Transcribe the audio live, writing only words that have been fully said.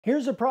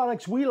Here's the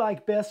products we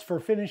like best for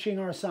finishing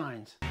our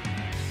signs.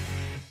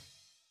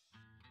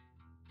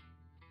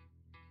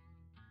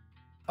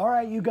 All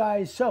right, you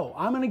guys, so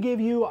I'm gonna give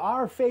you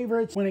our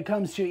favorites when it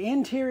comes to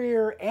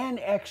interior and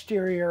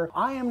exterior.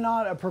 I am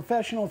not a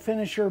professional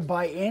finisher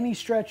by any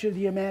stretch of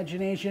the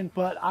imagination,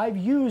 but I've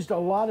used a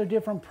lot of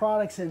different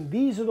products and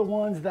these are the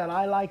ones that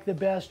I like the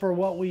best for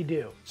what we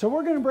do. So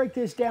we're gonna break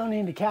this down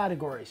into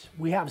categories.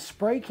 We have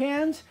spray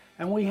cans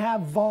and we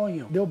have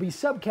volume. There'll be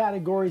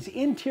subcategories,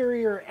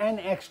 interior and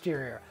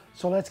exterior.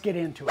 So let's get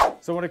into it.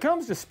 So when it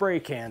comes to spray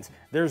cans,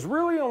 there's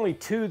really only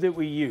two that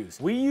we use.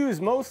 We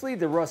use mostly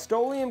the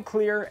Rust-Oleum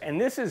Clear, and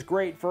this is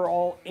great for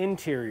all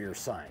interior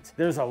signs.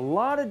 There's a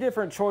lot of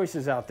different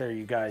choices out there,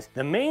 you guys.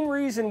 The main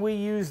reason we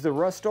use the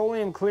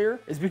Rust-Oleum Clear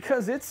is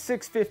because it's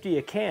 $6.50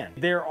 a can.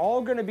 They're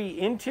all gonna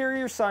be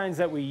interior signs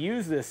that we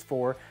use this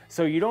for,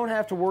 so you don't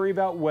have to worry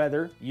about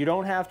weather, you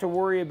don't have to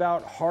worry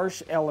about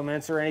harsh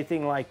elements or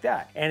anything like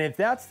that. And if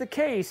that's the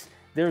case,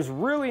 there's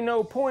really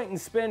no point in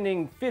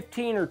spending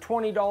 $15 or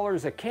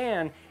 $20 a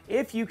can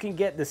if you can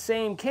get the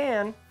same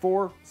can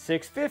for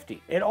 $6.50.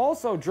 It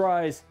also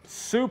dries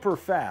super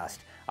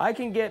fast. I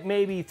can get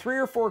maybe 3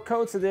 or 4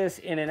 coats of this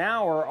in an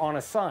hour on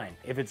a sign.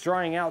 If it's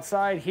drying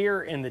outside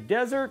here in the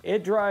desert,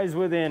 it dries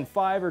within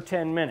 5 or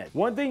 10 minutes.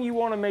 One thing you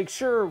want to make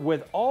sure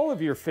with all of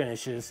your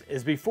finishes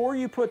is before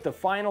you put the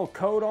final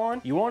coat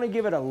on, you want to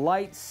give it a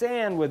light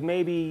sand with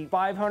maybe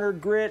 500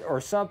 grit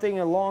or something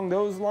along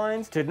those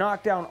lines to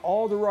knock down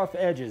all the rough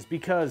edges,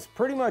 because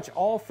pretty much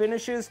all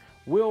finishes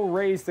will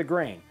raise the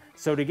grain.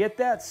 So to get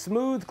that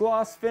smooth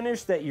gloss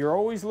finish that you're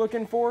always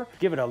looking for,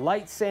 give it a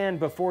light sand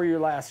before your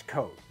last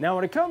coat. Now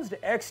when it comes to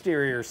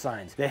exterior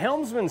signs, the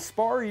Helmsman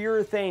Spar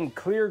Urethane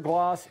Clear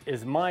Gloss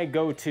is my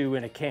go-to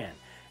in a can.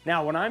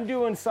 Now when I'm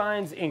doing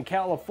signs in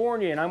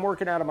California and I'm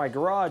working out of my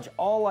garage,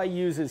 all I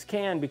use is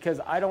can because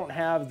I don't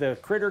have the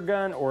critter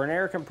gun or an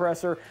air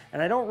compressor and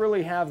I don't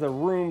really have the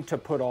room to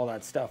put all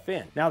that stuff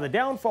in. Now the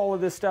downfall of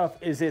this stuff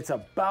is it's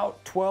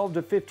about 12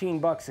 to 15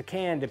 bucks a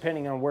can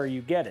depending on where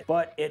you get it,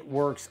 but it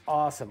works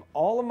awesome.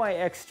 All of my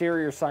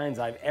exterior signs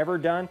I've ever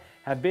done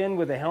have been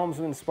with the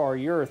Helmsman Spar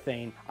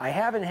Urethane. I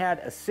haven't had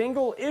a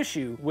single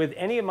issue with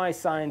any of my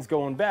signs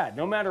going bad,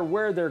 no matter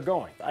where they're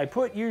going. I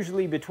put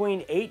usually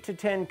between 8 to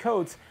 10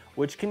 coats,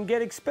 which can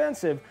get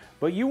expensive,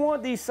 but you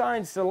want these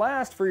signs to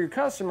last for your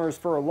customers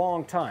for a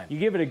long time. You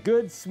give it a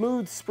good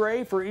smooth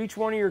spray for each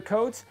one of your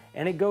coats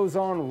and it goes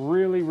on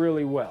really,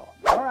 really well.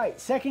 All right,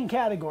 second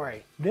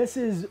category. This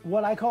is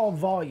what I call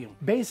volume.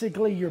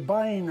 Basically, you're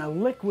buying a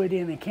liquid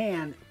in a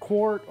can,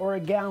 quart or a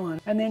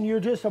gallon, and then you're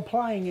just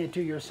applying it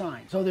to your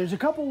sign. So there's a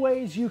couple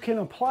ways you can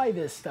apply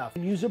this stuff.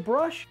 You can use a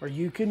brush or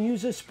you can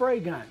use a spray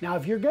gun. Now,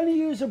 if you're gonna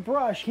use a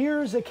brush,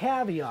 here's a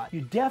caveat.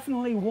 You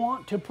definitely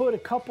want to put a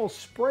couple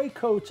spray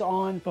coats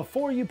on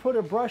before you put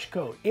a brush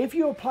coat. If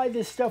you apply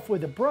this stuff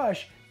with a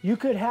brush, you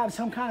could have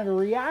some kind of a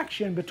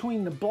reaction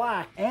between the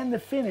black and the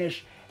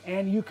finish,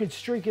 and you could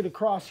streak it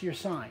across your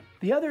sign.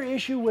 The other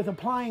issue with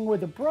applying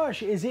with a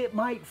brush is it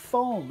might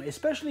foam,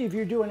 especially if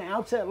you're doing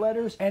outset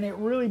letters, and it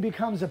really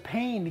becomes a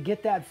pain to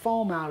get that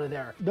foam out of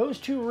there. Those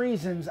two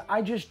reasons,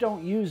 I just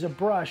don't use a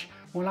brush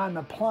when I'm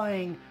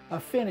applying a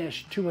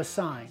finish to a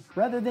sign.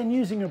 Rather than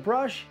using a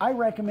brush, I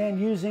recommend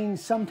using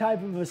some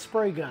type of a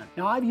spray gun.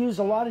 Now, I've used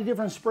a lot of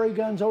different spray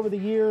guns over the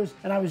years,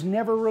 and I was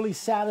never really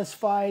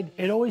satisfied.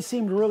 It always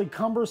seemed really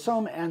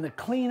cumbersome, and the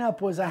cleanup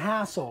was a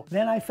hassle.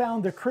 Then I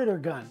found the critter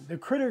gun. The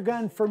critter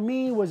gun for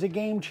me was a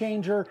game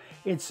changer.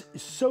 It's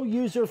so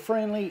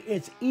user-friendly,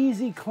 it's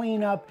easy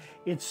cleanup,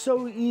 it's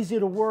so easy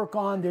to work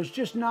on. There's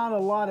just not a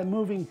lot of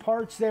moving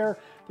parts there.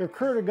 The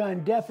critter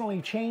gun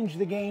definitely changed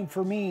the game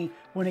for me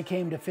when it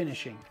came to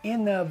finishing.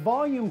 In the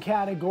volume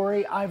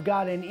category, I've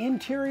got an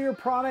interior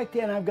product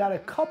and I've got a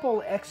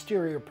couple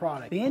exterior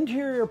products. The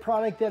interior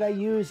product that I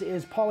use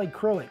is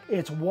polyacrylic.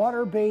 It's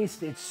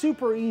water-based, it's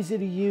super easy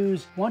to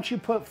use. Once you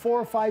put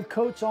 4 or 5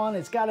 coats on,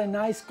 it's got a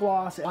nice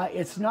gloss.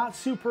 It's not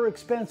super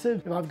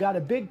expensive. If I've got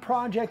a big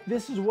project,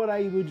 this is what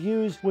I would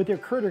use with the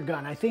critter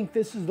gun. I think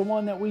this is the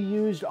one that we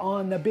used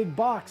on the big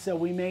box that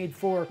we made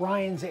for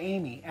Ryan's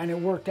Amy, and it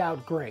worked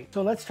out great.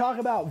 So let's talk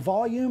about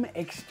volume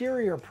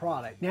exterior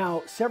product.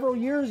 Now, several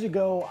years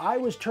ago, I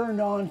was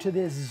turned on to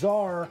this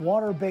Czar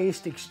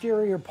water-based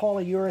exterior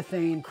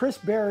polyurethane. Chris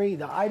Berry,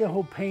 the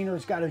Idaho painter,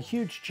 has got a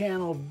huge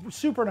channel,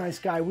 super nice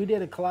guy. We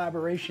did a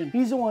collaboration.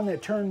 He's the one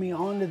that turned me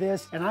on to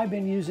this, and I've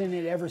been using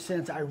it ever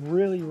since. I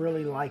really,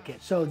 really like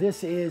it. So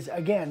this is,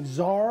 again,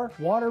 Czar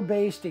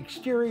water-based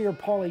exterior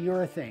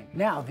polyurethane.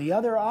 Now, the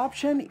other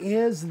option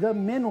is the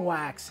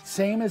Minwax,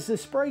 same as the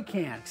spray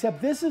can,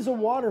 except this is a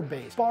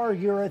water-based spar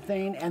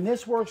urethane, and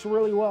this works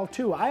really well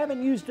too. I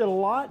haven't used it a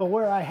lot, but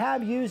where I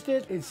have used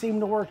it, it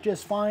seemed to work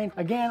just fine.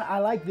 Again, I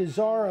like the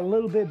Czar a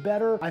little bit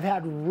better. I've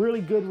had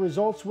really good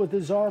results with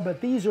the Czar, but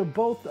these are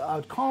both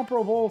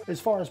comparable as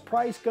far as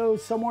price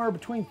goes, somewhere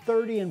between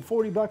 30 and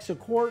 40 bucks a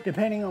quart,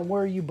 depending on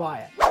where you buy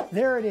it.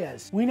 There it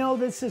is. We know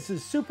this is a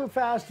super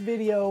fast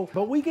video,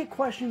 but we get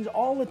questions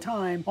all the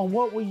time on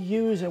what we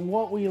use and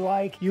what we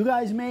like. You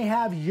guys may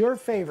have your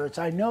favorites.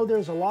 I know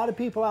there's a lot of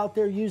people out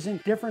there using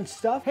different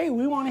stuff. Hey,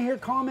 we want to hear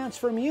comments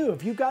from you.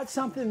 If you got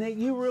something that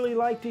you really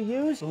like to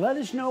use, let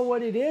us know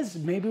what it is.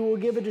 Maybe we'll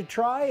give it a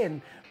try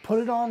and put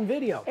it on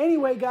video.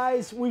 Anyway,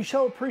 guys, we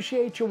so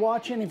appreciate you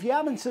watching. If you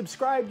haven't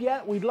subscribed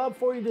yet, we'd love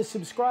for you to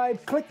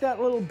subscribe. Click that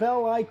little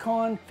bell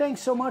icon. Thanks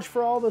so much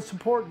for all the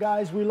support,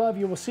 guys. We love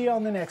you. We'll see you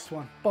on the next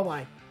one.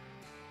 Bye-bye.